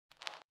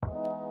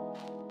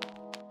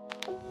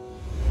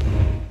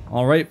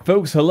All right,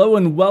 folks, hello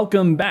and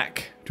welcome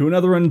back to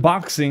another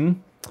unboxing.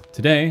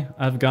 Today,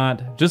 I've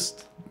got,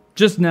 just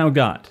now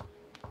got,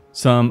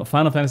 some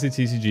Final Fantasy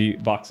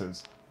TCG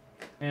boxes.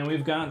 And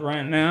we've got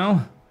right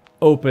now,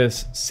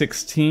 Opus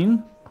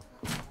 16.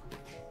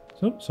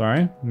 So,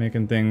 sorry,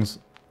 making things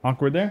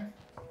awkward there.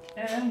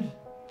 And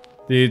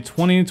the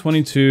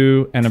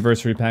 2022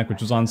 anniversary pack,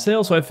 which was on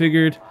sale, so I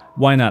figured,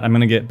 why not? I'm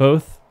gonna get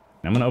both.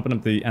 I'm going to open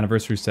up the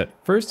anniversary set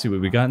first, see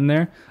what we got in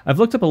there. I've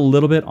looked up a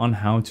little bit on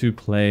how to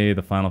play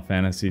the Final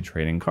Fantasy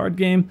trading card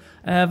game.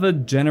 I have a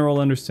general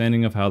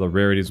understanding of how the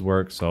rarities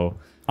work, so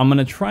I'm going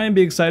to try and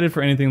be excited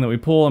for anything that we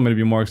pull. I'm going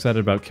to be more excited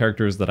about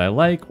characters that I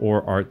like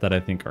or art that I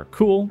think are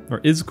cool or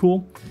is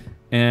cool.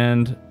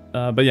 And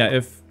but yeah,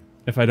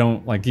 if I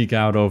don't like geek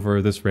out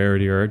over this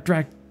rarity or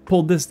Drac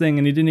pulled this thing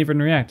and he didn't even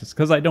react, it's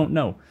because I don't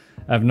know.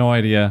 I have no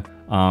idea.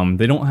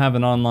 They don't have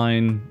an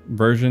online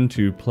version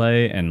to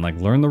play and like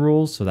learn the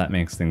rules, so that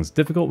makes things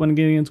difficult when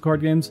getting into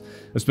card games,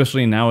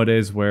 especially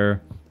nowadays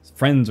where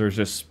friends are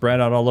just spread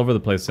out all over the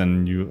place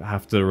and you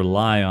have to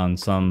rely on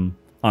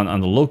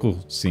on the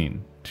local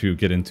scene to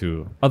get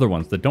into other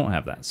ones that don't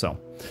have that. So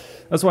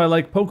that's why I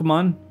like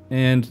Pokemon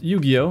and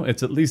Yu-Gi-Oh!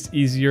 It's at least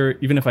easier.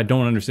 Even if I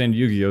don't understand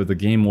Yu-Gi-Oh! The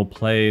game will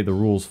play the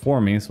rules for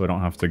me, so I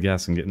don't have to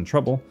guess and get in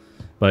trouble.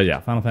 But yeah,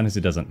 Final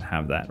Fantasy doesn't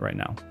have that right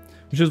now,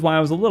 which is why I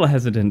was a little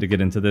hesitant to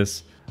get into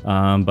this,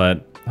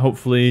 but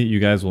hopefully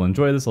you guys will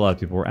enjoy this. A lot of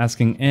people were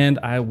asking, and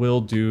I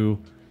will do,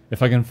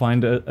 if I can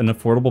find an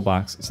affordable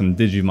box, some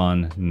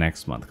Digimon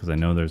next month, because I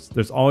know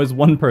there's always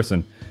one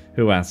person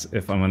who asks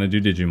if I'm going to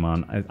do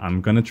Digimon. I'm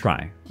going to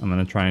try. I'm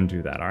going to try and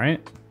do that, all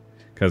right?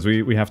 Because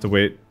we have to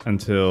wait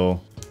until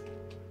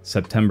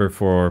September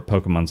for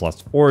Pokemon's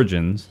Lost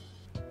Origins,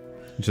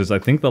 which is, I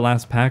think, the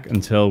last pack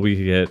until we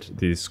get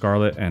the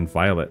Scarlet and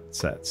Violet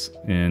sets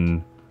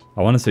in,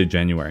 I want to say,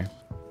 January.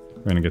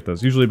 We're going to get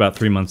those, usually about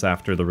 3 months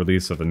after the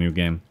release of a new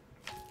game.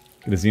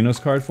 Get a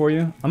Xenos card for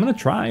you. I'm going to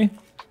try.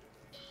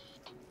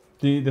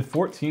 The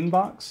 14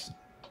 box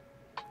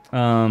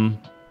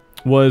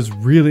was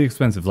really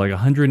expensive, like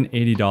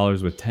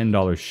 $180 with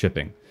 $10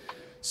 shipping.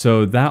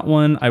 So that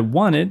one I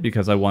wanted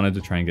because I wanted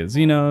to try and get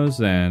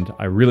Xenos, and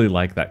I really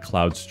like that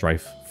Cloud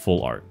Strife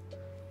full art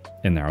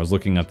in there. I was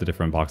looking up the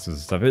different boxes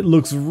and stuff. It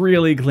looks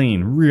really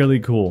clean, really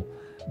cool.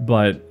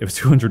 But it was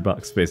 200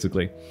 bucks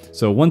basically.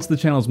 So once the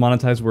channel is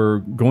monetized, we're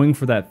going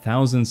for that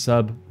 1,000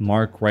 sub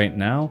mark right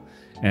now,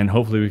 and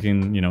hopefully we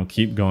can, you know,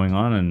 keep going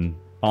on and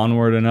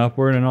onward and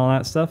upward and all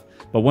that stuff.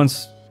 But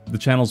once the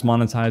channel's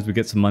monetized, we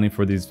get some money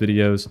for these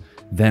videos,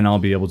 then I'll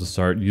be able to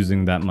start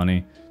using that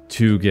money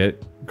to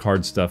get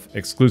card stuff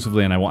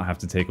exclusively, and I won't have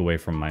to take away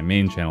from my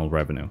main channel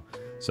revenue.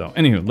 So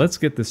anywho, let's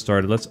get this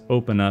started. Let's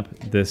open up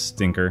this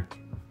stinker.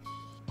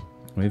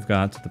 We've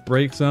got the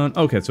break zone.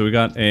 Okay, so we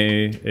got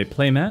a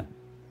playmat.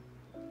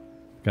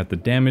 Got the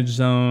damage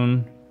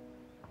zone.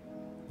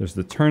 There's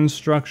the turn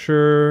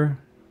structure.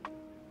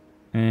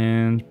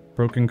 And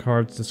broken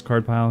cards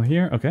discard pile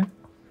here. Okay.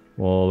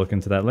 We'll look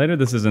into that later.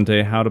 This isn't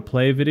a how to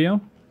play video.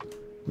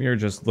 We are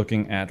just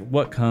looking at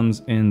what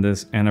comes in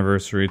this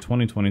anniversary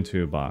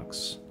 2022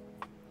 box.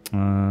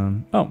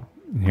 Oh,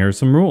 here's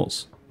some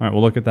rules. All right,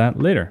 we'll look at that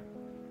later.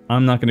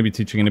 I'm not going to be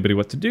teaching anybody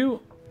what to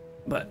do,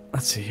 but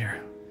let's see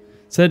here.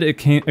 It said it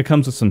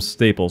comes with some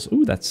staples.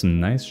 Ooh, that's some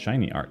nice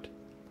shiny art.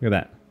 Look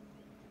at that.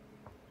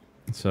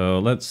 So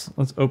let's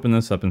open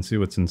this up and see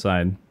what's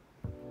inside.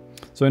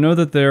 So I know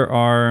that there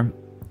are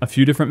a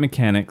few different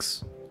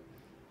mechanics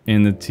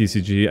in the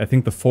TCG. I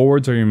think the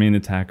forwards are your main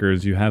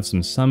attackers. You have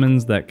some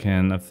summons that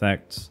can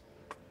affect,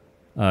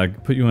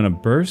 put you in a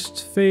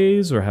burst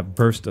phase or have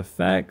burst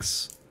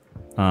effects.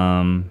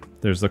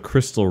 There's the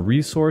crystal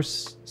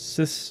resource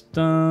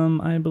system,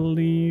 I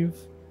believe.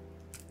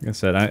 Like I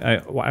said,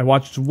 I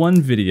watched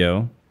one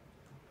video.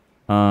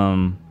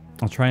 I'll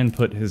try and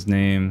put his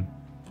name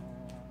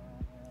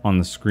on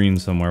the screen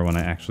somewhere when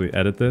I actually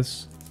edit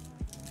this,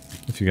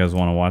 if you guys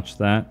want to watch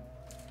that.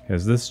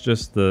 Is this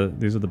just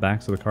these are the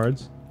backs of the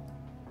cards?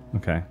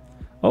 Okay.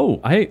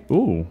 Oh,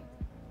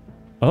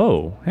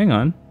 oh, hang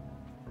on.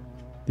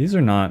 These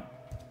are not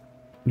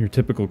your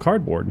typical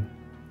cardboard.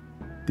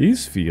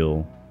 These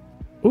feel,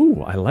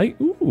 ooh, I like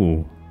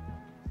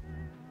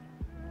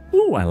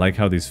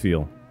how these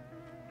feel.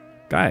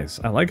 Guys,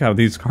 I like how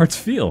these cards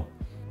feel.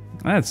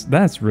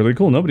 That's really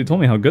cool. Nobody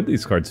told me how good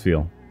these cards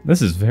feel.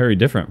 This is very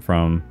different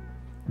from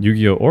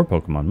Yu-Gi-Oh! Or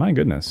Pokemon. My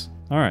goodness.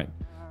 Alright.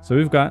 So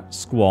we've got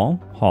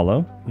Squall,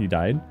 Hollow. He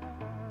died.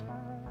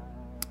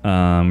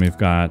 We've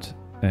got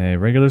a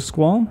regular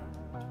Squall.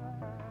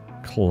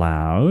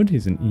 Cloud.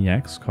 He's an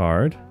EX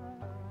card.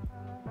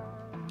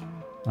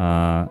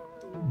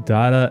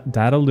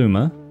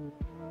 Dataluma.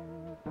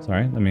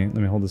 Sorry, let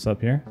me hold this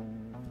up here.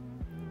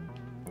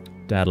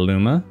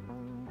 Dataluma.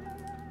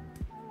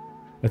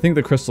 I think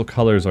the crystal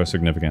colors are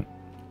significant.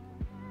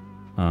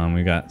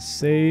 We got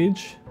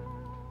Sage.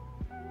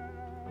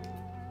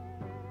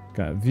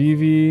 Got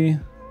Vivi.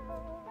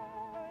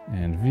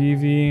 And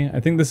Vivi. I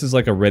think this is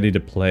like a ready to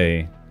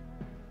play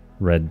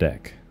red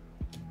deck.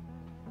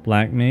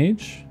 Black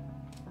Mage.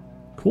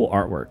 Cool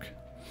artwork.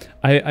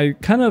 I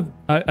kind of,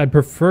 I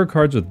prefer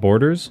cards with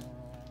borders,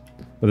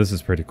 but this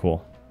is pretty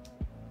cool.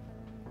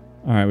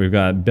 All right, we've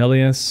got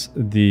Belius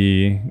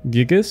the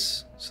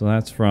Gigas. So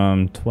that's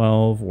from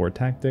 12 War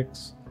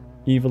Tactics.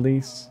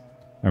 Evilise.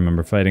 I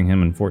remember fighting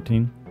him in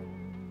 14.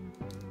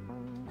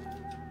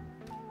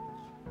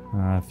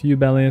 A few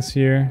Belius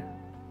here.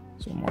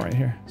 There's one more right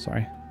here.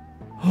 Sorry.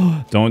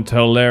 Don't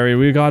tell Larry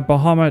we got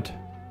Bahamut.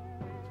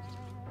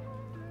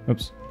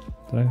 Oops.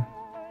 Did I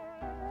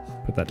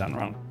put that down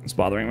wrong? It's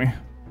bothering me.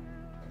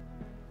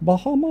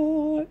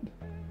 Bahamut.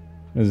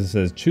 As it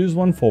says, choose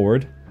one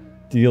forward.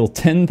 Deal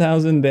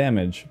 10,000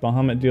 damage.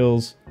 Bahamut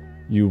deals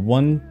you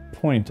 1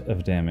 point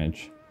of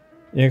damage.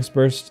 EX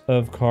burst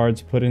of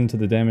cards put into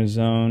the damage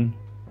zone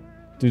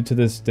due to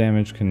this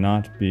damage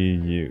cannot be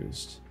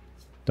used.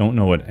 Don't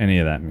know what any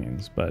of that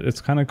means, but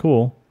it's kind of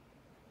cool.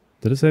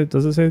 Did it say,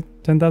 does it say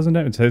 10,000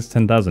 damage? It says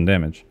 10,000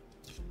 damage.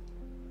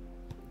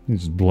 He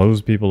just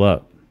blows people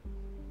up.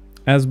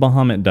 As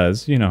Bahamut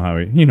does. You know how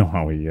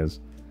he is.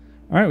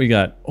 Alright, we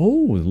got,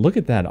 oh, look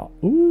at that.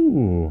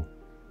 Ooh.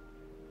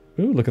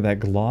 Ooh, look at that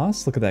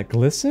gloss. Look at that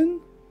glisten.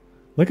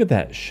 Look at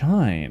that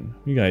shine.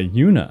 We got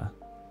Yuna.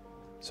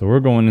 So we're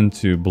going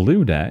into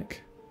blue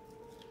deck.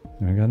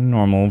 We got a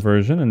normal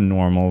version,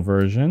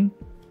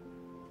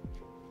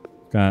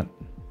 Got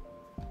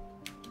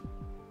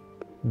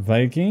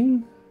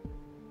Viking.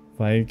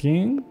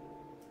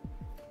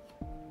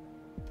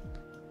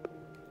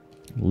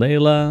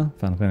 Layla.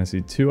 Final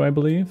Fantasy II, I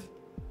believe.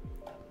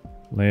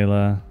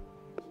 Layla.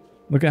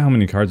 Look at how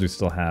many cards we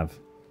still have.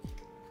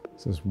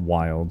 This is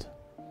wild.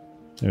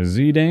 There's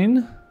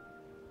Zidane.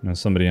 I know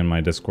somebody in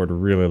my Discord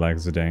really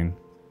likes Zidane.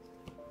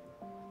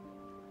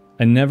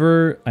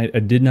 I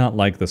did not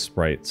like the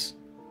sprites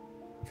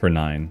for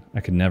 9. I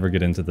could never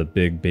get into the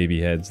big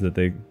baby heads that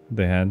they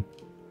had.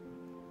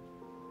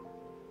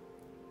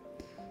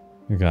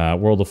 We got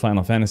World of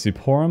Final Fantasy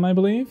Porum, I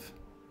believe?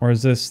 Or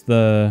is this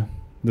the...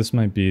 This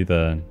might be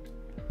the...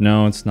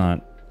 No, it's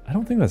not. I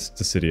don't think that's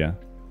Dissidia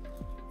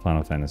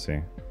Final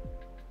Fantasy.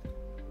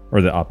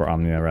 Or the Opera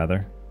Omnia,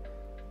 rather.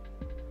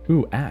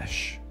 Ooh,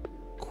 Ash.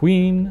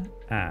 Queen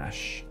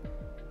Ash.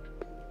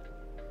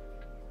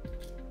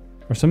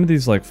 Or some of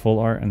these like full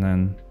art and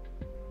then...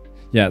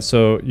 Yeah,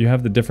 so you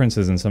have the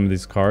differences in some of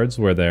these cards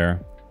where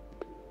they're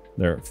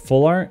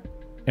full art,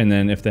 and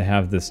then if they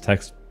have this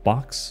text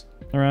box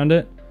around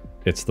it,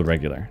 it's the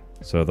regular.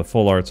 So the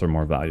full arts are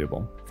more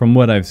valuable, from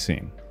what I've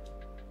seen.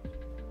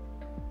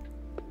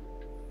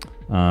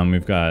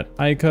 We've got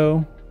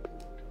Aiko.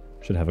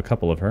 Should have a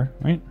couple of her,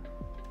 right?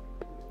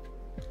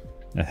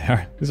 Yeah, they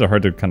are. These are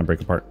hard to kind of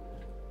break apart.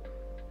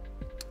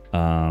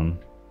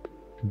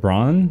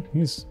 Braun,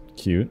 he's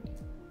cute.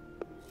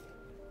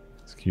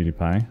 It's Cutie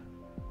Pie.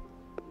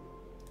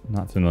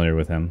 Not familiar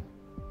with him.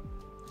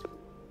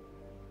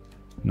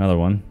 Another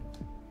one.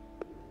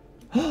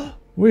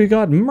 We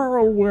got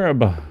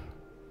Merlweb.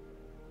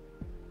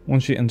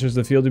 Once she enters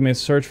the field, you may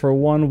search for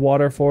one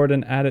water forward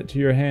and add it to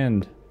your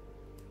hand.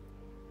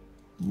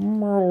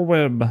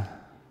 Merlweb.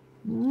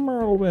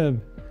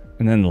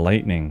 And then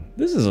Lightning.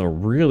 This is a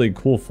really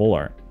cool full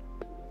art.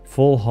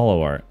 Full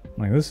holo art.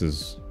 Like, this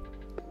is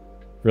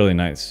really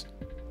nice.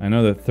 I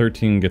know that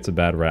 13 gets a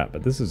bad rap,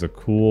 but this is a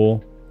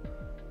cool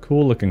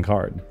looking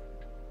card.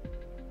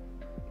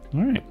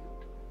 Alright.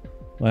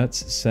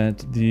 Let's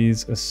set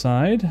these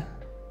aside.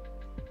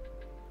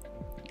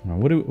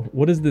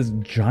 What is this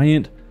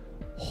giant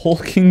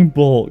hulking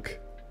bulk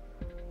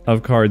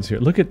of cards here?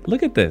 Look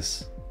at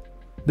this.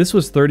 This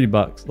was 30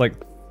 bucks, like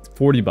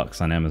 40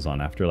 bucks on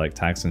Amazon after like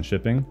tax and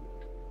shipping.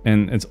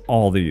 And it's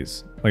all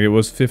these. Like it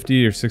was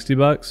 50 or 60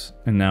 bucks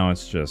and now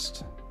it's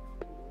just...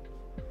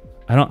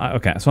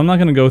 okay, so I'm not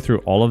gonna go through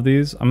all of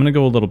these. I'm gonna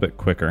go a little bit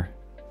quicker.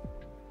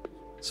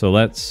 So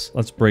let's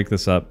break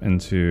this up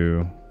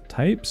into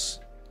types.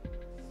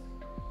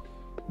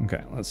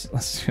 Okay,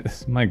 let's do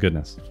this. My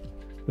goodness.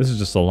 This is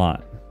just a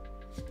lot.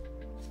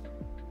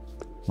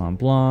 Mont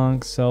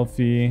Blanc,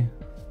 Selfie.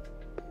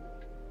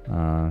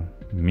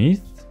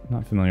 Meath?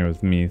 Not familiar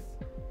with Meath.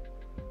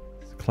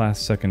 Class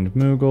 2nd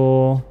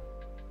Moogle.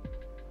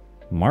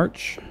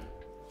 March.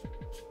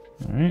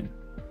 Alright.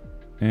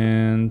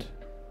 And...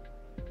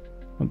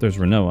 oh, there's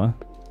Renoa.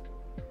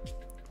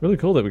 Really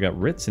cool that we got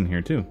Ritz in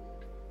here too.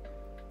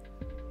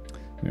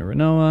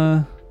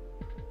 Renoa.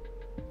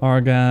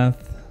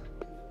 Argath.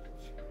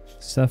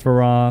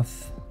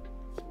 Sephiroth.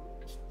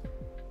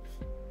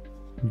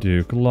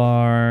 Duke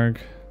Larg.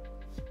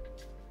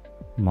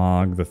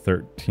 Mog the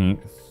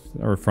 13th.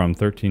 Or from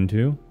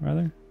 13-2,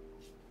 rather.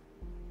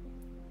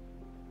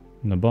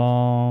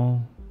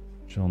 Nabal.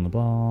 Jill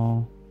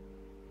Nabal.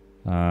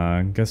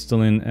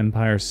 Gustelin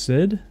Empire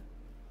Sid.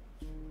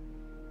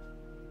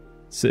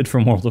 Sid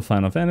from World of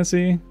Final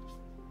Fantasy.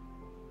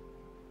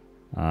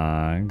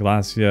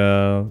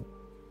 Glacia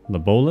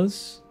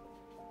Labolas.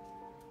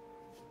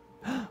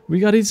 We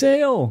got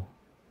Isael!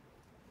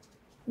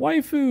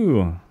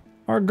 Waifu!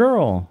 Our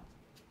girl!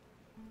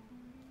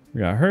 We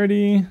got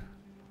Hurdy.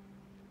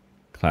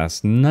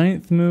 Class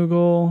 9th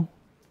Moogle.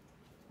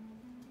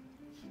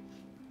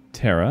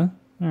 Terra.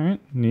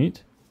 Alright,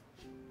 neat.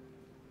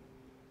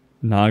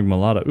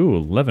 Nagmalada. Ooh,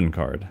 11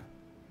 card.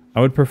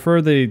 I would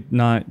prefer they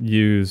not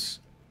use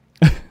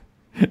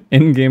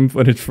in-game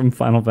footage from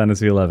Final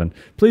Fantasy XI.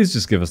 Please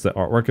just give us the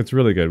artwork. It's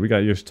really good. We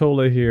got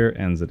Y'shtola here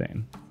and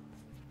Zidane.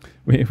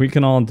 We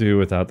can all do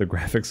without the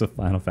graphics of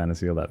Final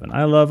Fantasy XI.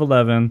 I love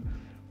 11.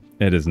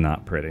 It is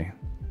not pretty.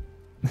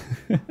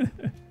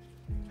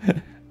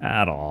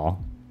 At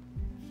all.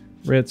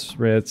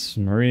 Ritz,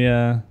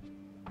 Maria,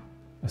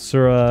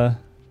 Asura,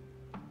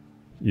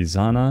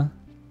 Izana,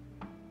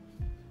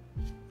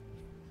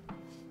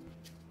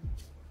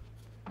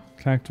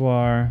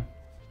 Cactuar,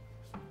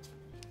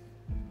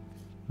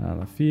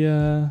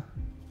 Lafia.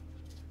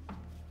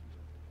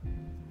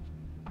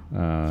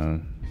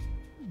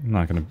 I'm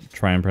not going to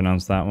try and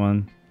pronounce that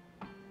one.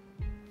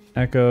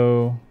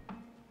 Echo.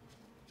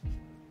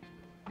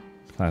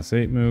 Class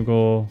 8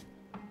 Moogle.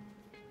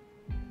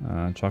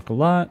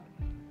 Chocolate.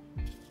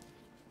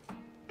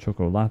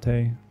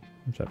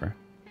 Whichever.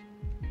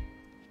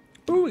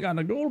 Ooh, we got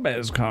a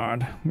Golbez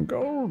card.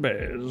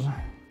 Golbez.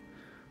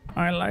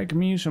 I like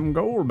me some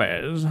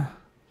Golbez.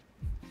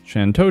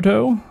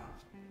 Shantoto.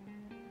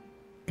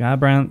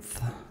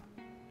 Gabranth.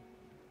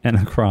 And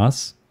a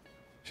Cross.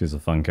 She's a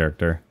fun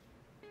character.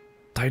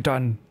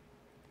 Titan.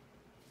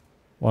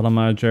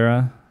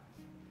 Walamajera.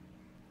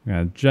 We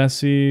got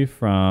Jessie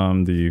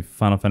from the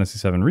Final Fantasy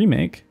VII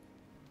Remake.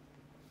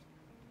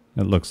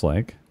 It looks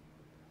like.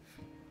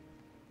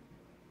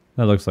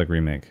 That looks like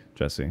Remake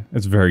Jessie.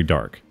 It's very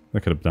dark. They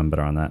could have done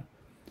better on that.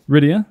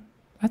 Rydia.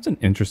 That's an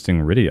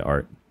interesting Rydia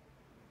art.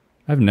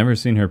 I've never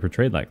seen her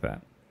portrayed like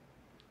that.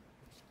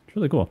 It's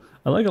really cool.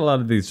 I like a lot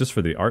of these just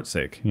for the art's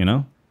sake, you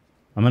know?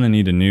 I'm going to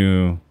need a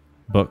new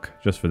book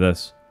just for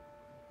this.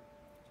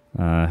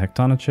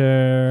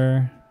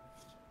 Hectonichair.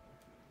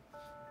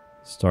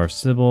 Star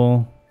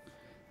Sybil.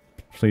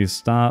 Please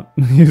stop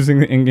using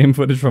the in-game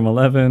footage from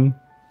 11.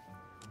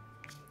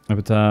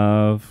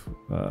 Epitaph.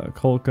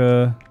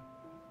 Kolka.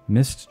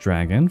 Mist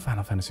Dragon.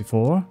 Final Fantasy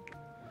IV.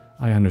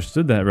 I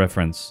understood that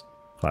reference.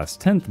 Class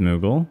 10th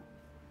Moogle.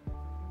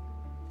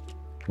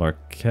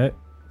 Larcacus.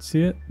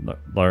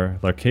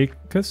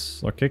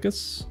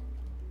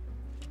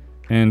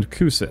 And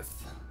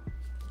Kusith.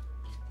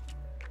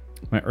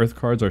 My Earth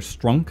cards are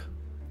Strunk.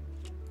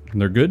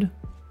 They're good.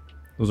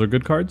 Those are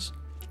good cards.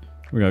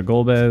 We got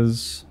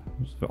Golbez,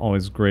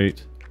 always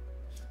great.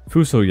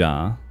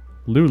 Fusoya,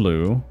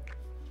 Lulu,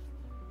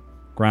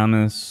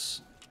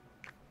 Gramis,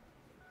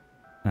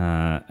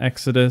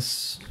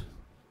 Exodus,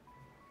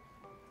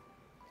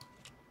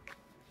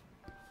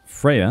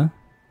 Freya,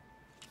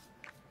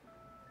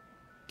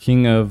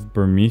 King of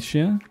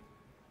Burmecia,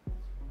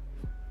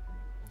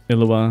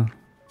 Illua,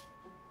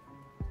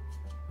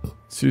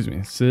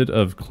 Sid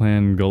of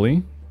Clan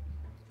Gully,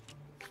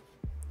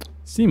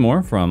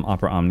 Seymour from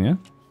Opera Omnia,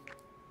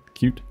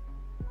 cute.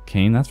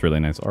 Kane, that's really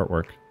nice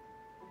artwork.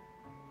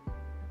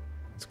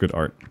 It's good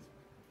art.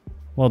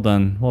 Well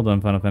done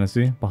Final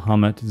Fantasy.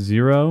 Bahamut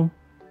Zero,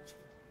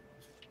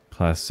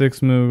 Class 6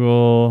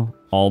 Moogle,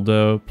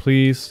 Aldo,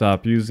 please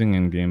stop using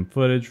in-game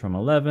footage from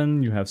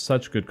 11. You have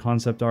such good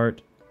concept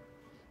art.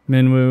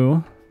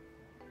 Minwoo,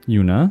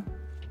 Yuna,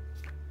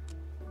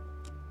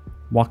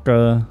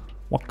 Waka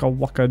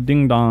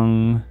Ding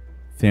Dong,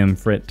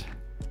 Famfrit,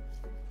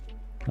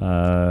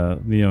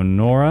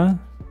 Leonora.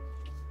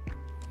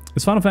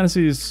 Is Final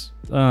Fantasy's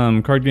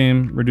card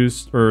game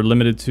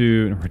limited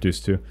to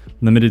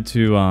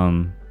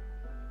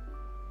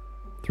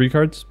 3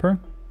 cards per?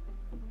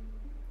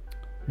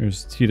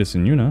 Here's Tidus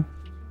and Yuna.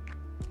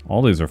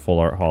 All these are full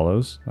art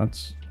hollows.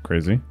 That's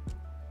crazy.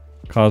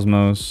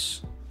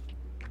 Cosmos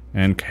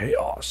and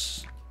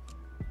Chaos.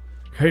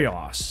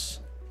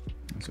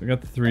 So we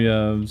got the 3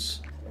 ofs.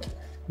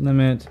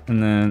 Limit,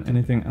 and then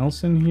anything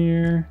else in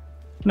here?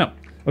 No.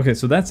 Okay,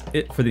 so that's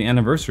it for the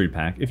anniversary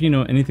pack. If you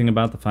know anything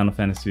about the Final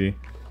Fantasy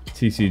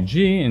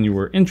TCG and you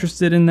were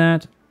interested in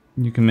that,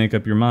 you can make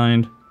up your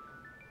mind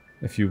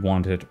if you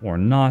want it or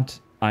not.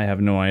 I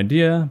have no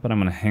idea, but I'm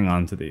going to hang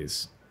on to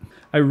these.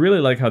 I really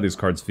like how these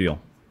cards feel.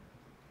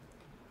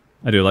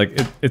 I do. Like,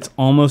 it's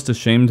almost a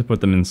shame to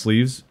put them in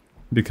sleeves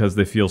because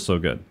they feel so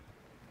good.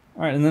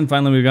 All right, and then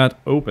finally we got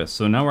Opus.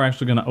 So now we're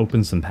actually going to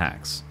open some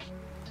packs.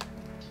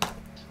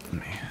 Let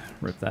me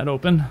rip that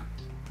open.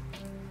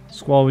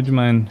 Squall, would you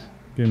mind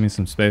giving me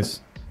some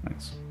space?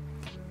 Thanks.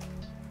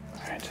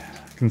 All right,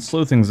 I can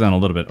slow things down a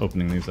little bit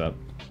opening these up.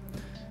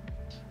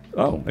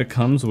 Oh, it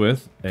comes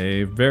with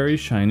a very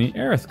shiny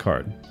Aerith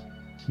card.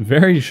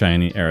 Very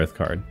shiny Aerith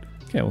card.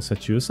 Okay, we'll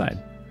set you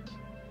aside.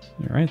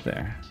 You're right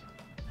there.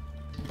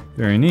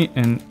 Very neat,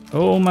 and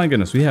oh my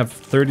goodness, we have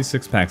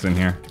 36 packs in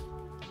here.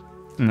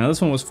 Now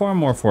this one was far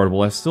more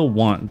affordable. I still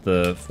want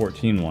the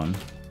 14 one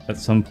at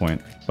some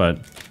point,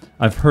 but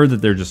I've heard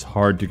that they're just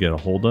hard to get a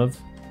hold of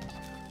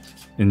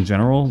in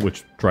general,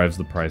 which drives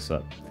the price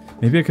up.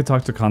 Maybe I could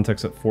talk to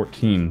Context at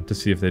 14 to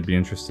see if they'd be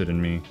interested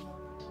in me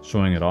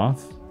showing it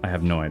off. I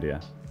have no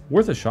idea.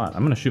 Worth a shot.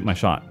 I'm gonna shoot my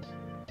shot.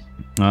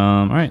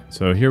 All right,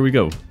 so here we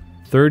go.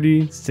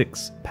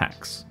 36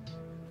 packs,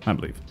 I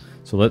believe.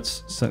 So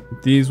let's set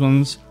these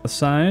ones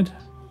aside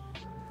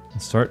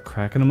and start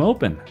cracking them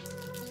open.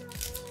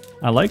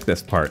 I like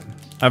this part.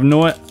 I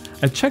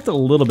checked a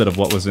little bit of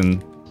what was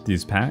in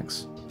these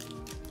packs,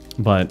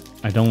 but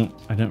I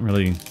didn't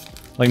really,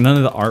 like, none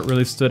of the art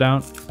really stood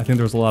out. I think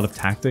there was a lot of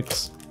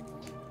tactics,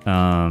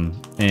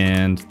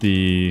 and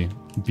the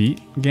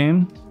beat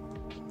game,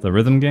 the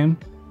rhythm game.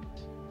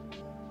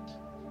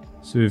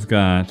 So we've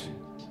got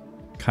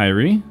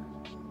Kairi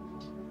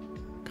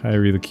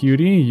the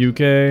Cutie,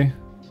 Yuke,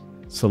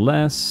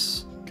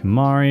 Celeste,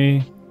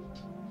 Kimari,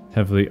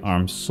 Heavily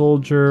Armed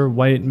Soldier,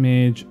 White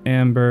Mage,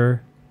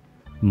 Amber,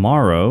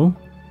 Maro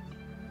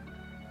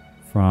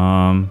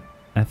from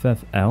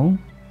FFL.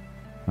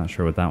 Not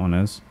sure what that one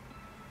is.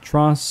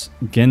 Tross,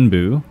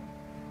 Genbu,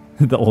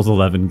 the old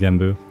 11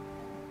 Genbu.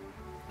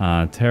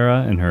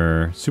 Terra in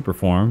her super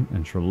form,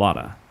 and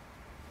Charlotta.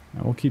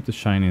 Right, we'll keep the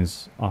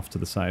shinies off to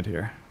the side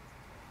here.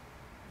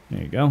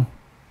 There you go.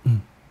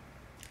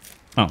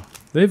 Oh,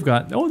 they've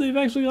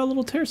actually got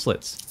little tear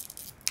slits.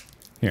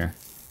 Here.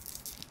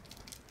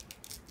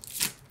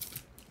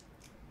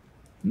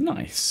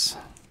 Nice.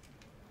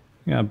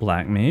 We got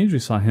Black Mage, we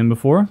saw him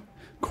before.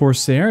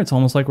 Corsair, it's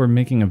almost like we're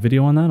making a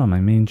video on that on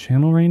my main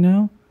channel right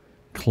now.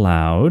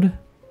 Cloud.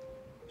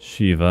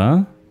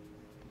 Shiva.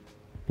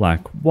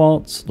 Black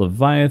Waltz,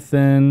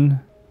 Leviathan.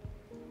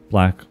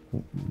 Black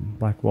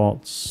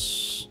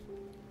Waltz.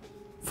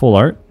 Full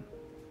art.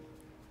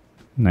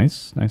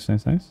 Nice.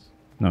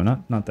 No,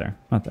 not there.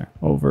 Not there.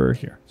 Over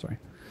here. Sorry.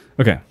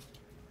 Okay.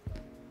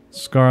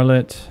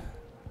 Scarlet.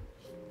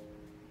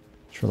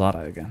 Charlotta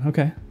again.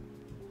 Okay.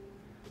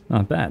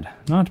 Not bad.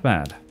 Not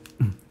bad.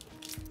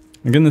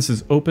 Again, this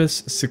is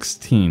Opus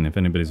 16, if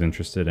anybody's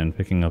interested in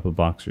picking up a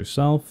box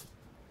yourself.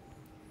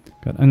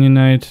 Got Onion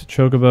Knight,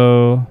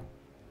 Chocobo,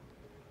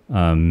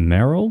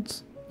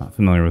 Merald. Not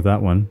familiar with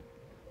that one.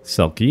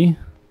 Selkie.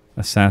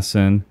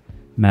 Assassin.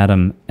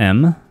 Madam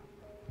M.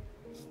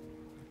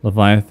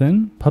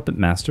 Leviathan, Puppet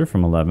Master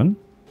from 11.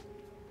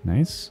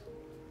 Nice.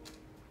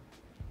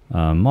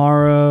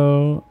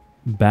 Maro,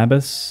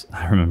 Babas,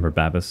 I remember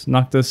Babas,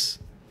 Noctis,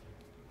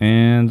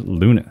 and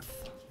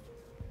Lunith.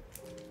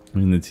 I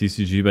mean, the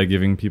TCG by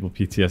giving people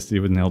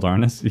PTSD with Nailed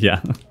Harness? Yeah.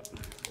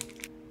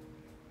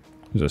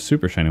 There's a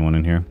super shiny one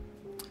in here.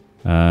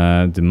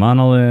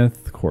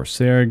 Demonolith,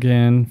 Corsair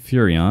again,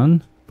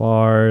 Furion,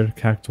 Bard,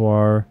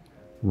 Cactuar,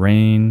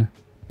 Rain,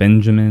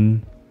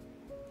 Benjamin,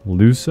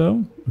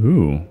 Luso.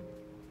 Ooh.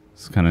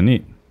 It's kind of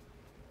neat.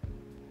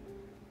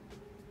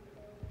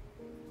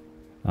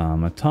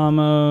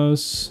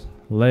 Atamos,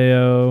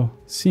 Leo,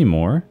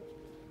 Seymour,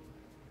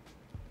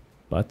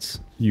 Butts,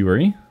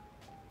 Yuri,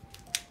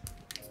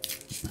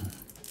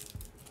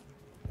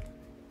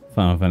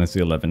 Final Fantasy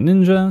XI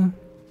Ninja,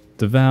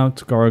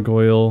 Devout,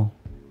 Gargoyle,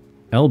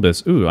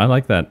 Elvis. Ooh, I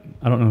like that.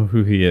 I don't know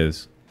who he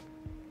is.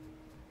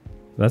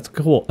 That's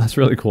cool. That's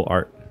really cool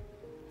art.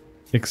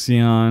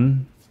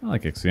 Ixion. I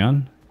like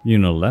Ixion.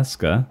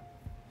 Unileska.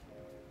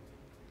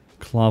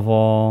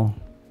 Claval,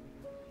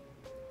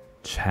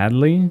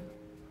 Chadley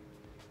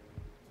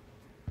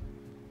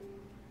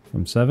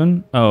from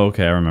 7. Oh,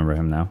 okay, I remember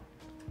him now.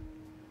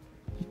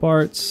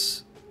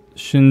 Bartz,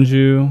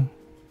 Shinju,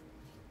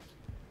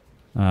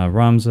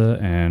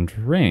 Ramza, and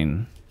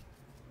Rain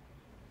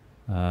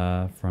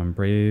from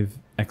Brave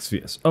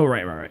Exvius. Oh,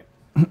 right.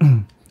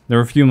 There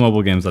were a few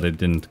mobile games that I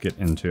didn't get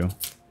into.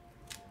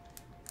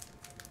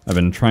 I've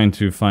been trying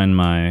to find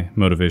my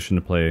motivation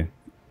to play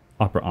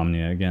Opera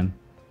Omnia again.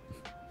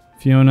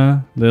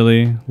 Fiona,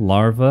 Lily,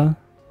 Larva,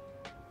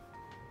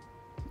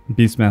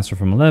 Beastmaster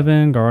from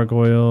 11,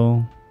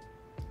 Gargoyle,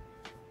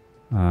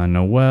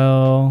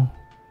 Noelle.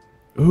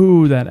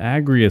 Ooh, that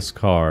Agrius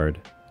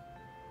card.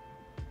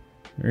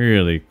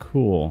 Really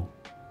cool.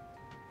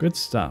 Good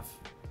stuff.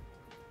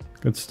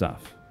 Good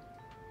stuff.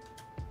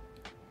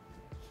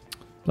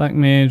 Black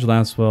Mage,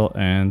 Laswell,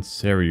 and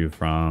Seiryu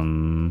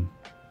from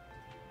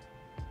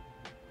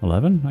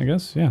 11, I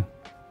guess? Yeah.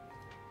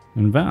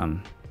 And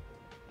Van.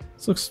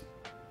 This looks...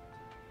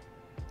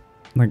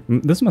 like,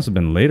 this must have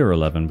been later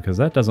 11, because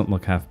that doesn't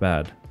look half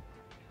bad.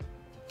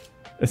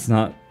 It's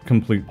not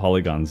complete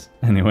polygons,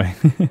 anyway.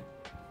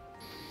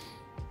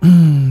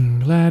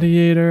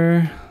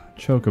 Gladiator,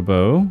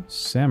 Chocobo,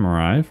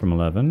 Samurai from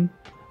 11.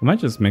 I might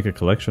just make a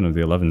collection of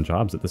the 11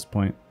 jobs at this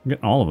point. I'm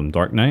getting all of them.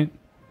 Dark Knight.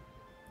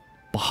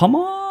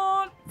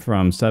 Bahamut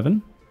from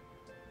 7.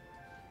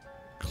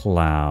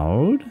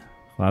 Cloud.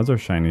 Clouds are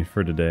shiny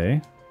for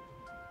today.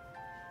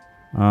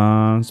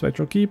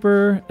 Spectral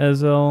Keeper,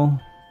 Ezel,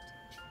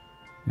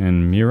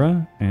 and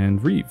Mira,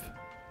 and Reeve.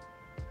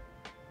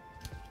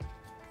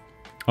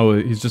 Oh,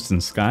 he's just in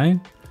Sky?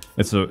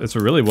 It's a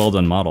really well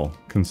done model,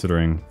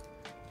 considering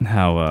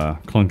how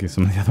clunky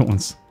some of the other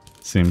ones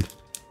seemed.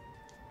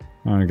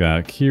 I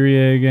got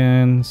Kyrie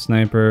again,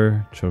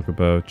 Sniper,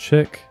 Chocobo,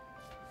 Chick,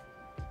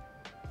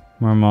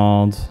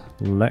 Marmald,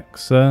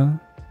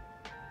 Lexa.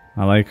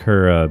 I like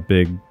her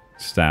big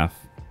staff.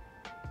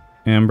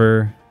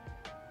 Amber,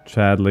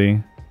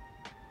 Chadley,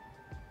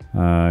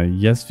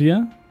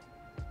 Yesvia.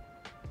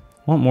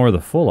 Want more of the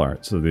full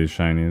arts of these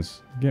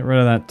shinies. Get rid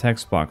of that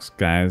text box,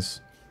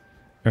 guys.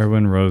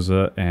 Erwin,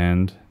 Rosa,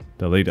 and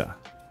Delita.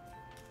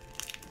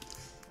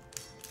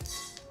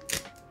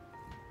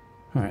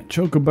 Alright,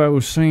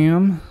 Chocobo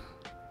Sam.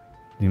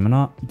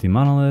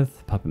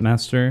 Demonolith, Puppet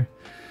Master.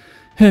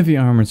 Heavy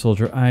Armored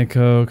Soldier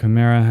Aiko,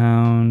 Chimera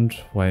Hound,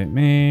 White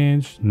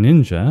Mage,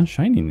 Ninja,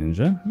 Shiny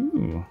Ninja.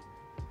 Ooh.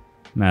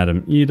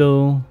 Madam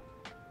Edel,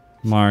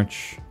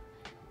 March,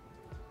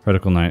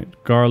 Reticle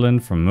Knight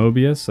Garland from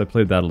Mobius. I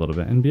played that a little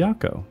bit. And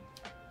Byakko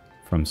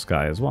from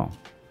Sky as well.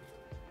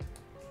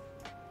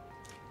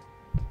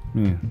 Let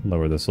me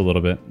lower this a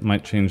little bit.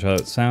 Might change how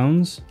it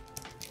sounds.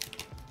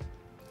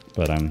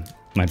 But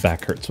my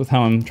back hurts with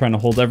how I'm trying to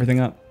hold everything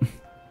up.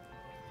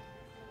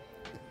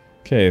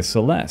 Okay,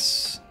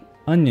 Celeste,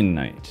 Onion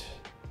Knight,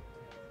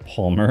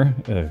 Palmer,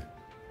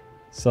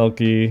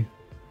 Selkie,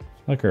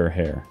 look at her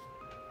hair.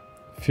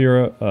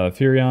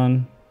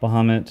 Furion,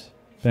 Bahamut,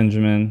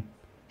 Benjamin,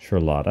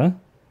 Charlotta.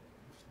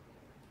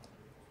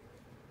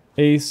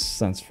 Ace,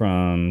 that's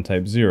from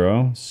Type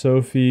 0.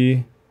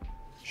 Sophie,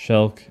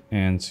 Shelk,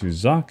 and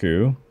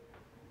Suzaku,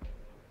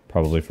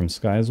 probably from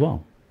Sky as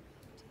well.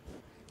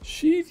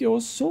 Sheath your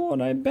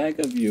sword, I beg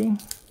of you.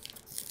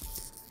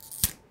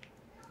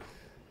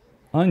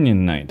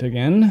 Onion Knight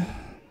again.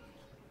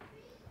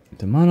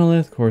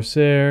 Demonolith,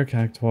 Corsair,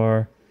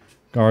 Cactuar,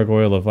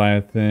 Gargoyle,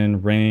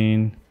 Leviathan,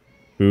 Rain.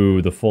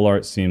 Ooh, the full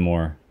art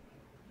Seymour.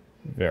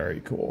 Very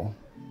cool.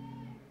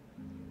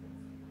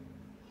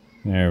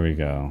 There we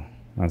go.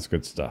 That's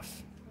good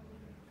stuff.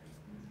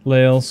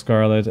 Lael,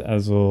 Scarlet,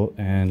 Ezel,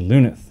 and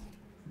Lunith.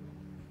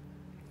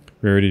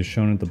 Rarity is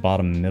shown at the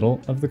bottom middle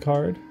of the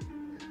card.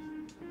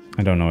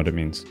 I don't know what it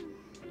means.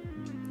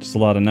 Just a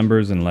lot of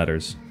numbers and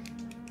letters.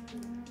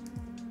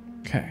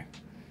 Okay.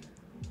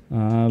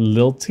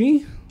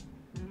 Lilty,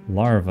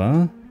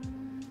 Larva,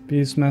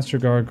 Beastmaster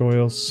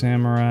Gargoyle,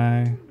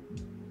 Samurai,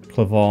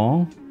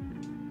 Claval,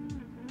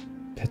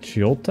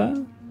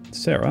 Pechiolta,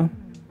 Sarah,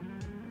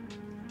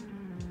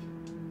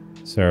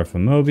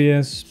 Seraphim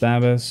Mobius,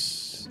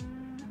 Babas,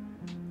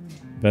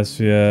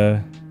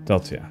 Vesvia,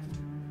 Deltia.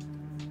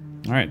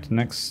 Alright,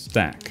 next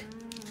stack.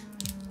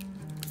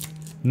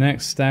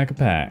 Next stack of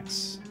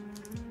packs.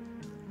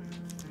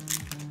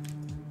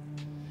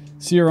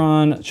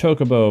 Searon,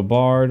 Chocobo,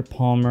 Bard,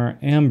 Palmer,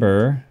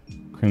 Amber,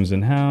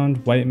 Crimson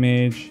Hound, White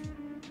Mage,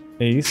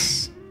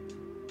 Ace,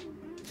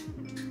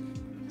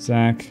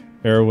 Zach,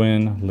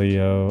 Erwin,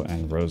 Leo,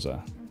 and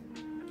Rosa.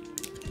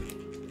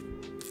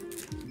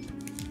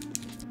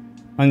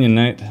 Onion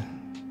Knight,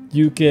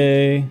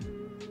 Yuke,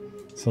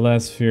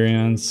 Celeste,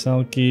 Furion,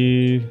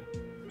 Selkie,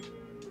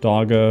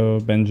 Doggo,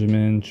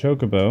 Benjamin,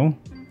 Chocobo,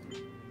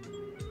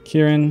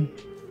 Kieran,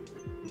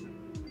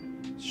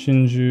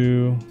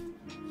 Shinju,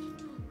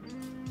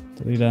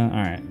 Delita.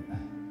 Alright.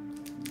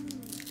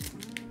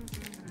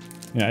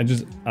 Yeah, I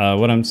just,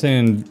 what I'm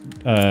saying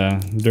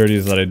dirty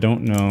is that I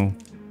don't know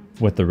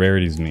what the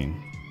rarities mean.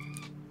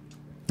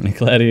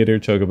 Gladiator,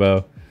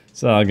 Chocobo,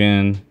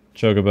 Sagan,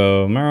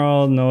 Chocobo,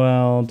 Merrill,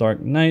 Noel, Dark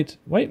Knight,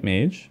 White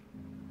Mage.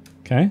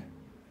 Okay.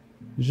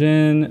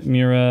 Jin,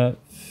 Mira,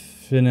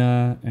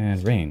 Finna,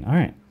 and Rain.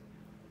 Alright.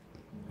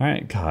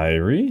 Alright,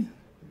 Kyrie.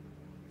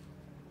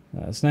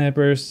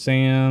 Sniper,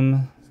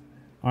 Sam,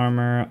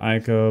 Armor,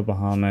 Aiko,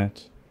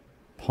 Bahamut,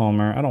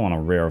 Palmer. I don't want a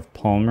rare of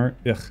Palmer.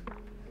 Ugh.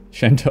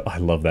 Shanto. I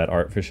love that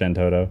art for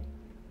Shantoto.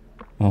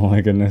 Oh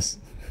my goodness.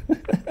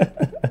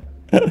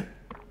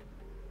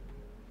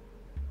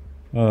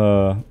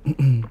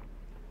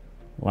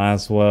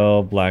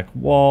 Laswell, Black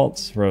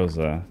Waltz,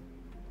 Rosa.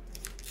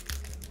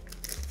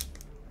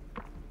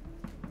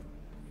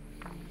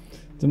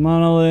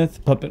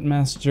 Demonolith, Puppet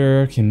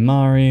Master,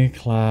 Kimari,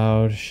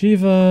 Cloud,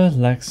 Shiva,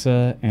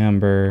 Lexa,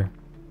 Amber,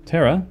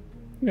 Terra.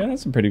 Yeah,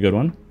 that's a pretty good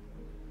one.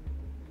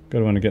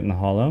 Good one to get in the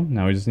holo.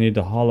 Now we just need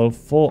to holo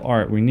full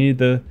art. We need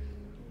the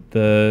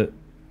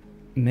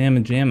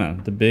Mamma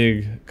Jamma, the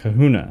big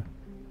kahuna.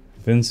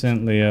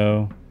 Vincent,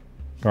 Leo,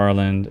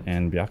 Garland,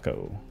 and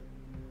Byakko.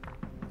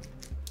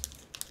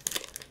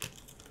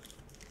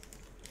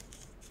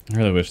 I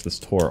really wish this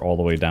tore all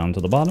the way down to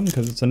the bottom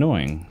because it's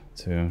annoying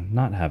to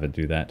not have it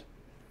do that.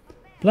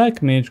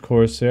 Black Mage,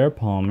 Corsair,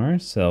 Palmer,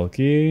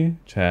 Selkie,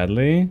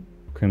 Chadley,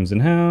 Crimson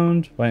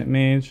Hound, White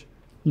Mage,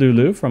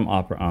 Lulu from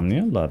Opera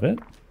Omnia, love it.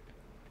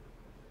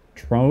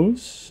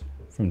 Tros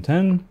from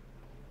 10,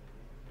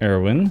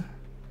 Erwin,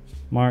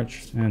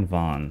 March, and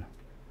Vaughn.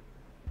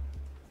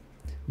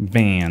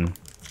 Van.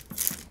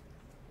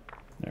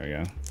 There we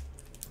go.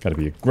 Gotta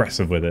be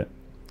aggressive with it.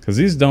 Because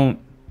these don't...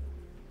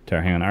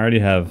 Terra, hang on, I already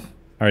have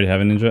a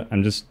ninja.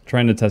 I'm just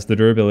trying to test the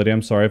durability.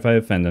 I'm sorry if I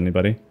offend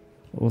anybody.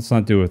 Let's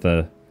not do with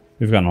a...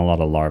 We've gotten a lot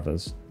of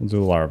larvas. We'll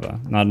do a larva,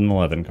 not an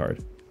 11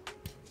 card.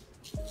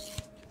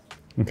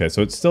 Okay,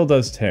 so it still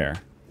does tear.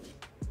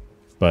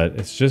 But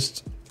it's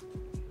just...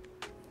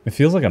 It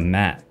feels like a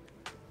matte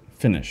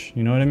finish,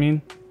 you know what I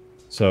mean?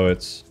 So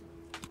it's...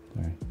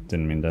 Sorry,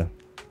 didn't mean to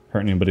hurt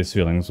anybody's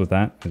feelings with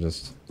that. I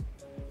just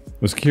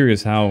was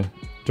curious how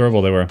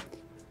durable they were.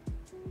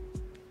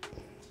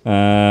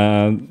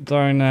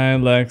 Dark Knight,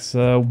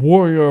 Lexa,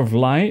 Warrior of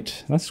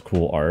Light. That's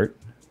cool art.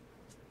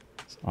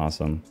 It's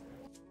awesome.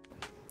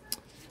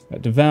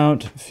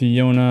 Devout,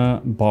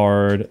 Fiona,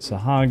 Bard,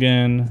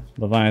 Sahagin,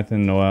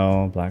 Leviathan,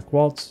 Noel, Black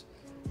Waltz,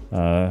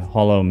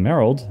 Hollow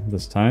Merald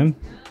this time.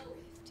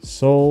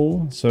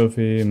 Sol,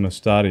 Sophie,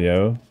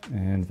 Mustadio,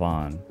 and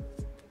Vaughn.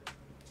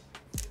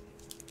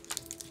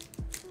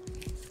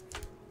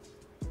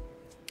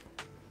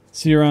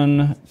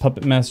 Siren,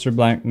 Puppet Master,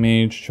 Black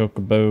Mage,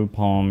 Chocobo,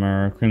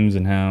 Palmer,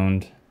 Crimson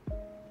Hound,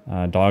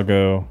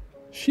 Doggo,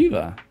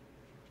 Shiva.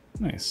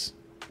 Nice.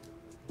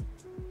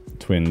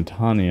 Twin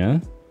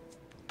Tanya.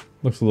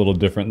 Looks a little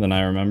different than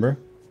I remember.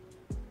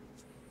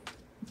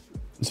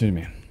 Excuse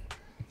me.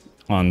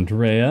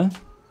 Andrea,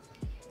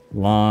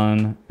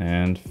 Lon,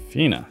 and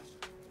Fina.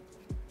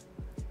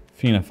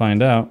 Fina,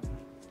 find out.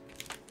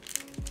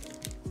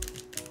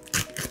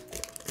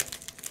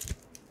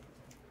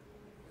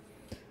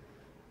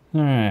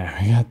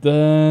 Alright, we got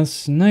the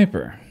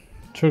Sniper.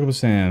 Chocobo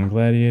Sam,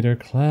 Gladiator,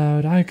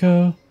 Cloud,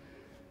 Aiko,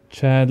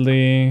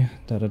 Chadley,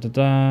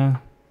 da-da-da-da.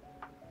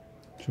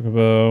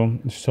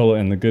 Chocobo, Shola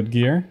in the good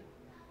gear.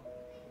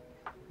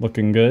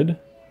 Looking good.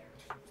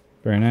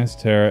 Very nice.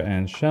 Terra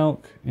and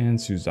Shulk and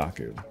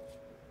Suzaku.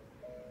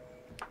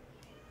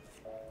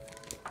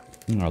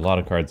 There are a lot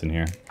of cards in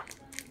here.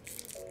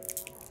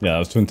 Yeah, that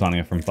was Twin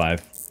Tanya from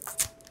 5.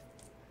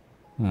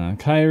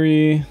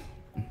 Kairi,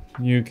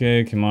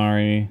 Yuke,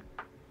 Kimari,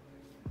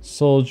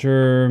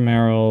 Soldier,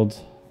 Merald,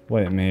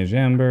 White Mage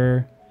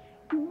Amber,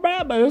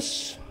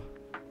 Babus,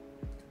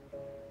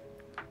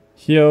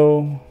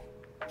 Hyo,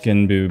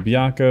 Genbu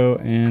Byako,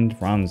 and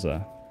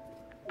Ramza.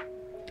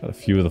 Got a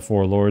few of the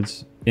 4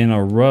 lords in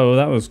a row.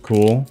 That was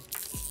cool.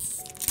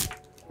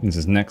 Means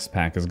this next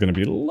pack is going to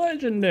be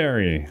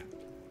legendary.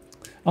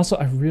 Also,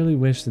 I really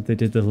wish that they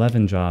did the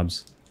 11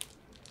 jobs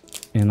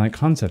in like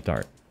concept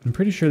art. I'm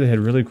pretty sure they had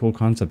really cool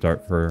concept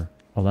art for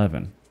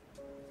 11.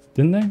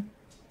 Didn't they?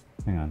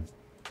 Hang on.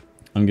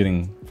 I'm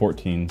getting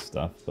 14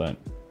 stuff, but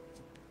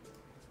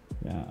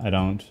yeah, I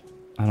don't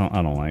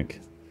like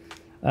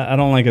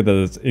it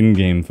that it's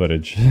in-game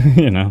footage,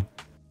 you know?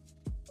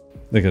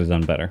 They could have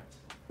done better.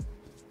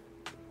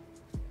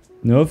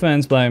 No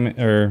offense,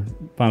 Final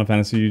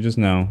Fantasy, you just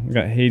know. We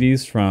got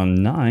Hades from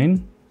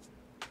 9.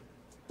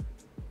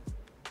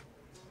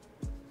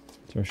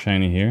 It's our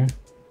shiny here.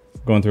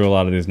 Going through a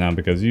lot of these now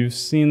because you've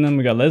seen them.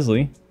 We got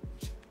Leslie.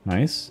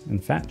 Nice.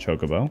 And Fat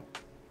Chocobo.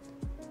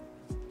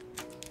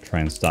 Try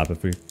and stop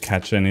if we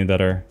catch any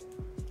that are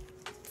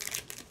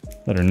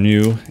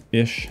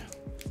new-ish.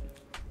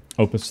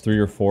 Opus 3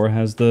 or 4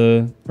 has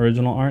the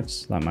original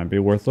arts. That might be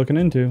worth looking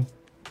into.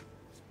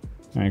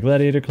 Alright,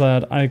 Gladiator,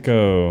 Cloud,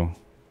 Aiko,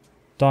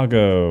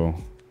 Doggo,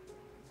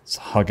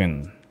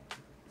 Sahagan,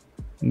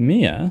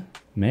 Maya,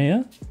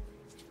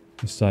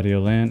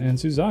 Mustadio Lan, and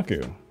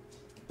Suzaku.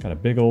 Got a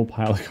big old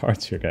pile of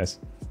cards here, guys.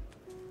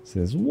 This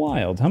is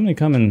wild. How many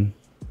come in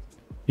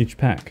each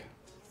pack?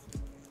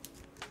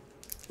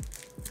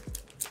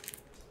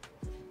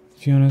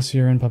 Fiona,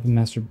 Siren, Puppet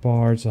Master,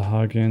 Bard,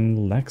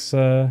 Sahagan,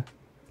 Lexa,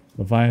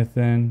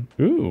 Leviathan.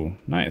 Ooh,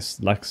 nice.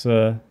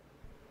 Lexa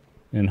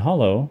in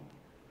Hollow.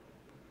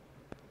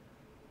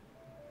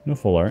 No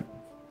full art.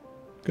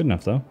 Good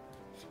enough, though.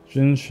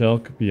 Jin,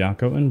 Shulk,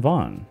 Byako, and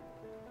Vaughn.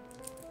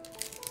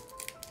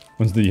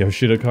 What's the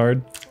Yoshida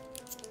card?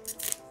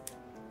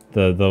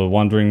 The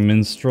Wandering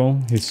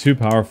Minstrel. He's too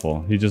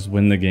powerful. He just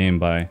win the game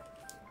by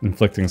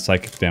inflicting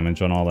psychic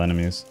damage on all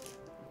enemies.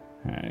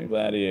 Alright,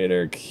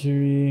 Gladiator,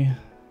 Kiri,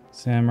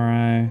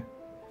 Samurai,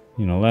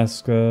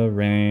 Unaleska,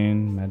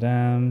 Rain,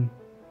 Madame,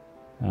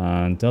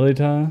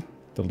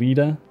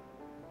 Delita,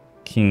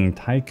 King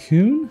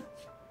Tycoon,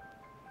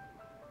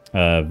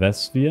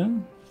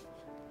 Vesvia,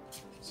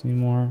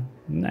 Seymour,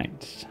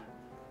 Knight.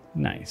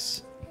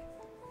 Nice.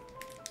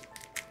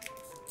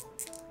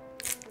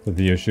 Did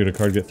the Yoshida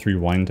card get 3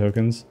 wine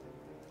tokens?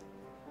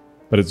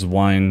 But it's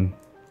wine,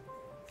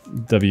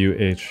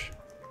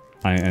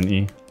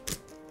 W-H-I-N-E.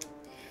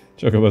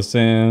 Chocobo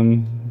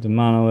Sam,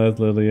 Demonolith,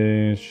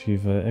 Lilia,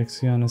 Shiva,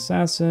 Exion,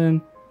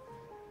 Assassin,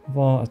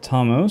 Vol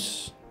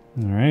Atamos.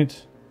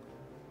 Alright.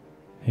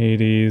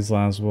 Hades,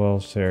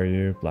 Laswell,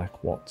 Seryu,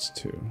 Black Waltz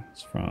 2.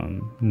 It's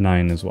from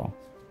 9 as well.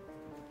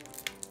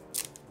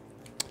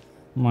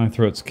 My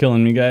throat's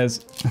killing me,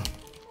 guys.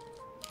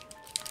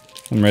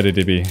 I'm ready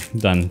to be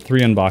done.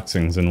 3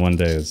 unboxings in one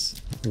day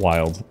is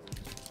wild.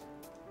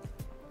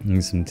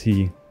 Need some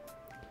tea.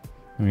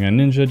 And we got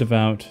Ninja,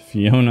 Devout,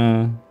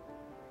 Fiona,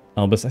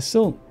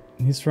 Elbus.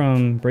 He's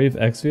from Brave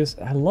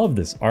Exvius. I love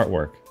this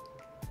artwork.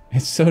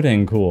 It's so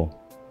dang cool.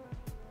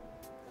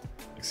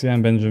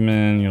 Xian,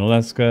 Benjamin,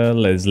 Unaleska,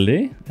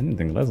 Leslie. I didn't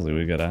think Leslie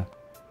would get a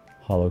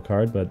holo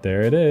card, but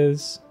there it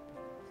is.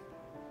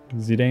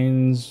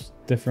 Zidane's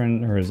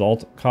different, her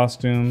alt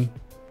costume.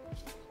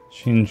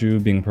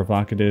 Shinju being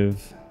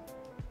provocative.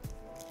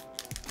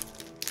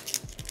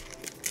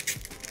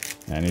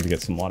 Yeah, I need to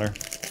get some water.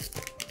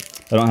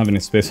 I don't have any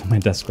space on my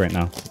desk right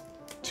now.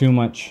 Too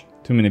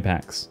many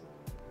packs.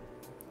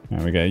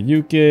 Alright, we got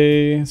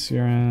Yuki,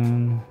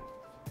 Siren.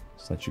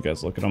 Just let you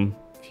guys look at them.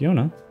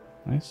 Fiona,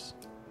 nice.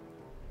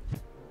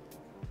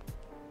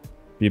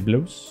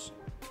 Biblos.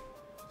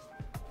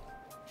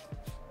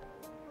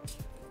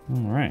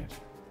 Alright.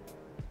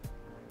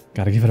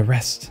 Gotta give it a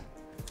rest.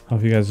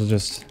 Hope you guys will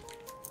just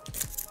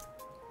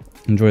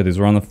Enjoy these.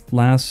 We're on the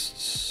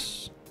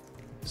last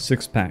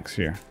 6 packs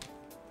here.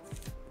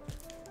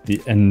 The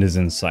end is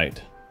in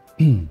sight.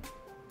 Devout,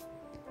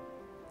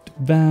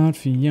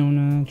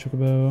 Fiona,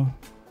 Chocobo.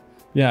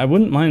 Yeah, I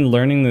wouldn't mind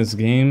learning this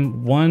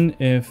game. One,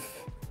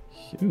 if...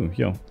 Ooh,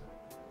 yo.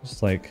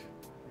 Just like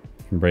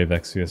from Brave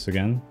Exvius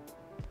again.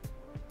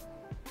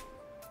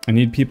 I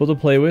need people to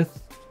play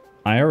with.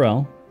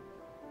 IRL.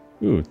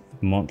 Ooh,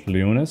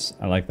 Montleonis.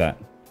 I like that.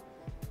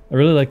 I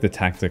really like the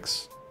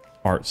tactics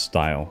art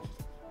style.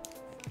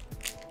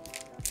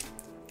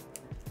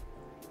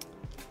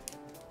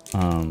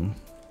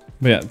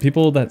 But yeah,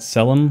 people that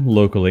sell them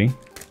locally,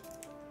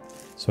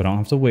 so I don't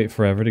have to wait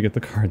forever to get the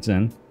cards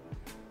in.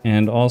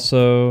 And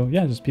also,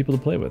 yeah, just people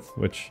to play with,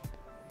 which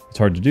it's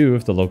hard to do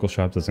if the local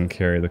shop doesn't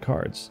carry the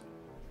cards.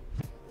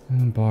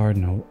 And Bard,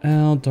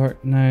 Noel,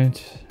 Dark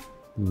Knight,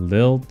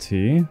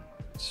 Lilty,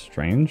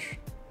 strange,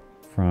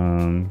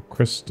 from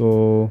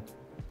Crystal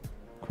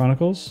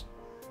Chronicles,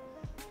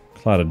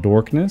 Cloud of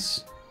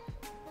Dorkness,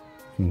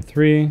 from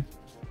 3,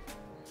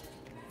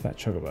 Fat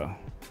Chocobo.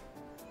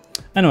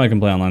 I know I can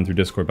play online through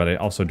Discord, but I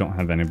also don't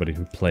have anybody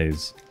who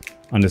plays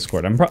on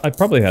Discord. I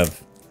probably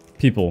have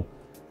people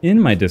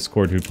in my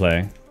Discord who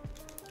play,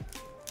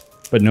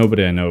 but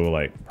nobody I know,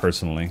 like,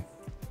 personally.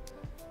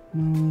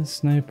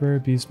 Sniper,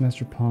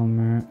 Beastmaster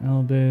Palmer,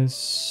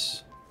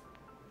 Elvis.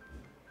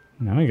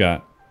 Now we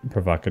got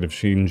Provocative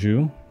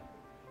Shinju.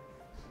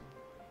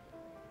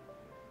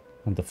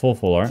 Not the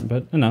full art,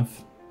 but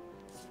enough.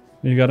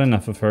 You got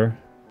enough of her.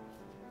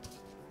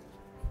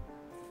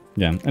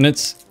 Yeah, and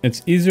it's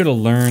easier to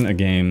learn a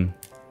game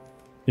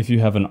if you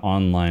have an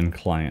online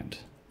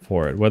client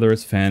for it, whether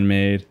it's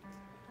fan-made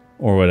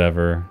or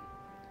whatever.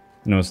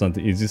 I know it's not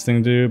the easiest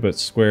thing to do, but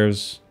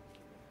Square's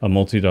a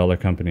multi-dollar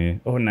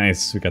company. Oh,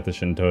 nice, we got the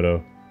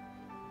Shintoto.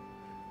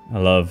 I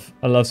love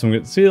some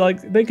good... See,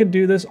 like, they could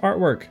do this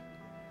artwork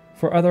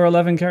for other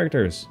 11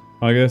 characters.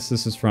 Oh, I guess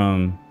this is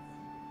from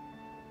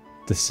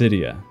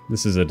Dissidia.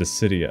 This is a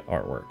Dissidia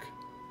artwork.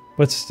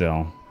 But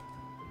still.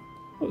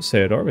 Oh,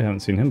 Sayador, we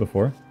haven't seen him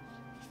before.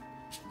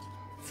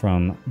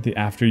 From the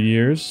After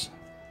Years.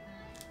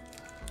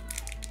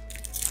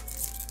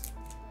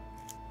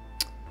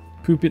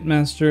 Puppet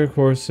Master,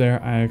 Corsair,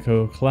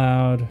 Ayako,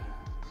 Cloud,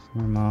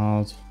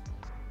 Marmald.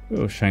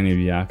 Oh, Shiny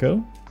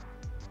Byakko.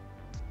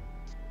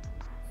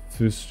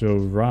 Fusto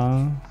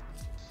Ra.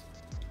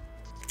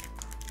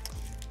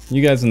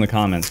 You guys in the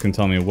comments can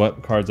tell me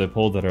what cards I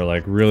pulled that are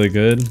like really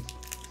good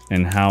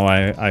and how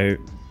I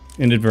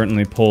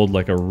inadvertently pulled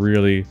like a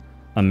really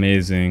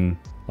amazing,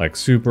 like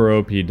super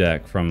OP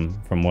deck from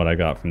what I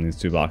got from these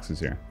 2 boxes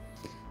here.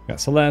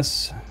 Got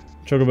Celeste,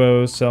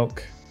 Chocobo,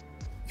 Selk,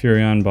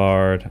 Furion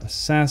Bard,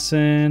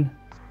 Assassin,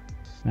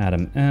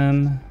 Adam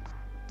M,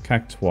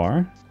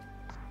 Cactuar,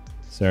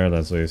 Sarah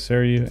Leslie,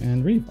 Saryu,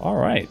 and Reef.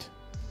 Alright.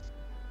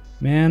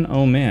 Man,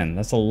 oh man,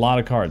 that's a lot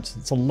of cards.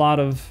 It's a lot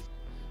of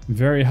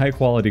very high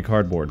quality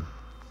cardboard.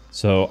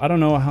 So I don't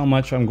know how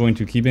much I'm going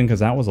to keep in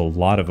because that was a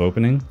lot of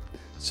opening.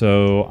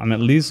 So I'm at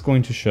least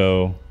going to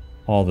show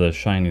all the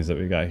shinies that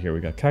we got here. We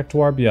got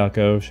Cactuar,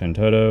 Byakko,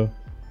 Shintoto,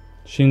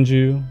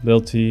 Shinju,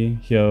 Lilty,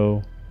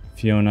 Hyo,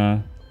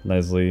 Fiona,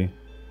 Leslie,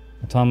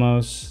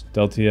 Atamos,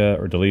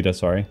 Delita,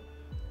 sorry,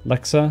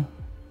 Lexa,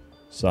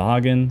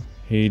 Sahagin,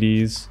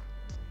 Hades,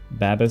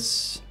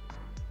 Babis,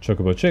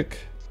 Chocobo Chick,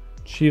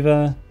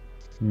 Chiva,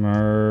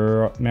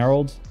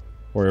 Merald,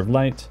 Warrior of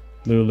Light,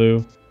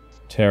 Lulu,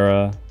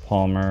 Terra,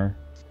 Palmer,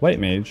 White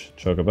Mage,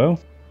 Chocobo,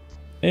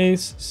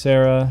 Ace,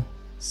 Sarah,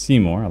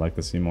 Seymour, I like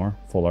the Seymour,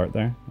 full art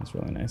there, that's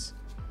really nice.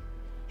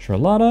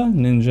 Charlotta,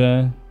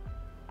 Ninja,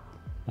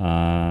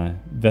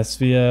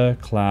 Vesvia,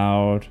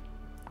 Cloud,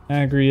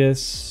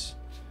 Agrius,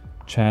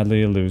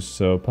 Chadley,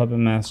 Luso, Puppet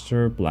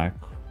Master, Black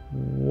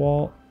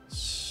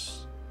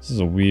Waltz. This is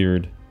a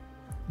weird,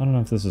 I don't know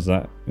if this is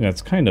that, yeah,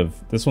 it's kind of,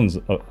 this one's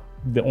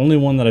the only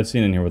one that I've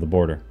seen in here with a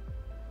border.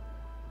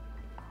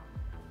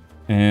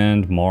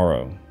 And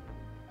Morrow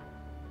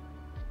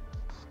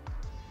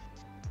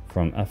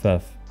from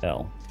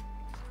FFL.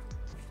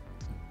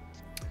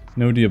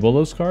 No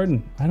Diabolos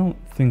card? I don't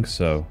think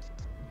so.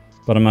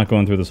 But I'm not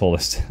going through this whole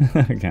list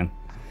again.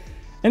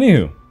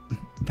 Anywho,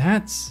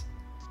 that's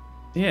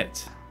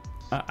it.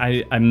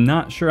 I'm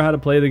not sure how to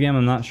play the game.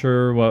 I'm not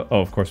sure what... Oh,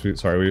 of course, we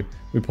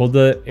pulled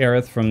the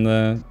Aerith from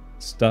the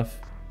stuff,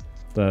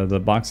 the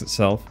box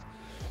itself.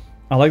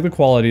 I like the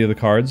quality of the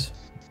cards.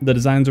 The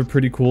designs are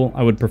pretty cool.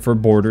 I would prefer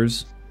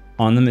borders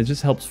on them. It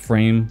just helps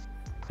frame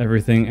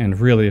everything. And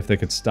really, if they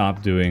could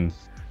stop doing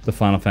the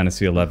Final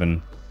Fantasy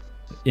XI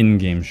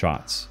in-game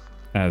shots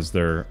as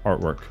their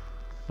artwork,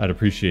 I'd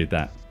appreciate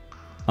that.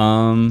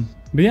 But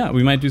yeah,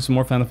 we might do some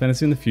more Final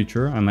Fantasy in the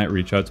future. I might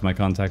reach out to my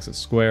contacts at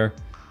Square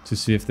to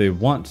see if they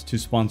want to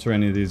sponsor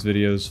any of these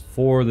videos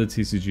for the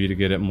TCG to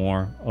get it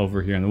more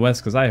over here in the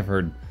West, because I have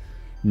heard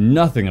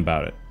nothing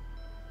about it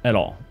at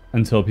all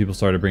until people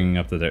started bringing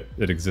up that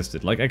it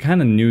existed. Like, I kind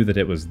of knew that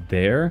it was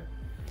there,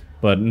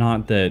 but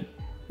not that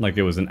like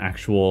it was an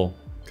actual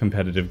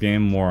competitive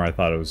game. More, I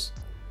thought it was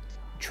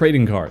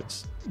trading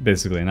cards,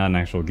 basically, not an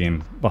actual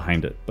game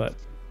behind it. But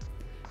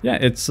yeah,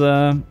 it's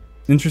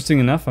interesting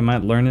enough. I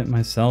might learn it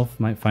myself,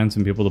 might find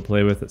some people to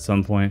play with at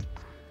some point.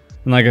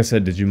 And like I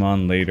said,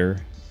 Digimon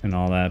later and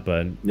all that.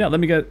 But yeah, let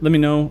me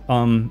know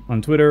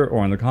on Twitter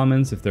or in the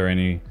comments if there are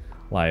any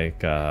like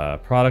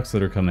products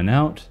that are coming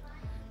out,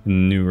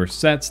 newer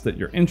sets that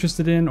you're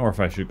interested in, or if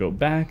I should go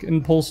back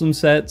and pull some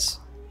sets.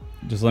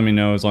 Just let me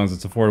know. As long as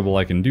it's affordable,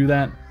 I can do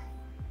that.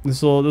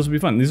 This will be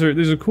fun. These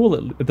are cool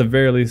at the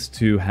very least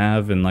to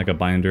have in like a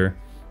binder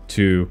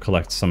to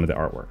collect some of the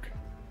artwork,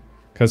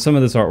 because some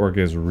of this artwork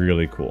is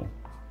really cool.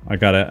 I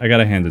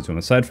gotta hand it to him.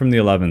 Aside from the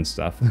 11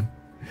 stuff,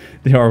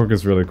 the artwork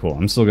is really cool.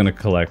 I'm still gonna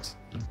collect,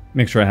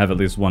 make sure I have at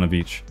least one of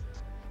each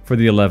for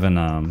the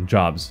 11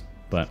 jobs.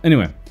 But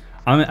anyway,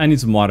 I need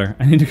some water.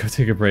 I need to go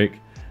take a break.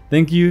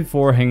 Thank you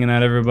for hanging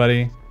out,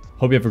 everybody.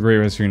 Hope you have a great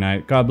rest of your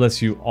night. God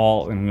bless you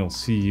all, and we'll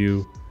see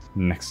you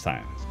next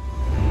time.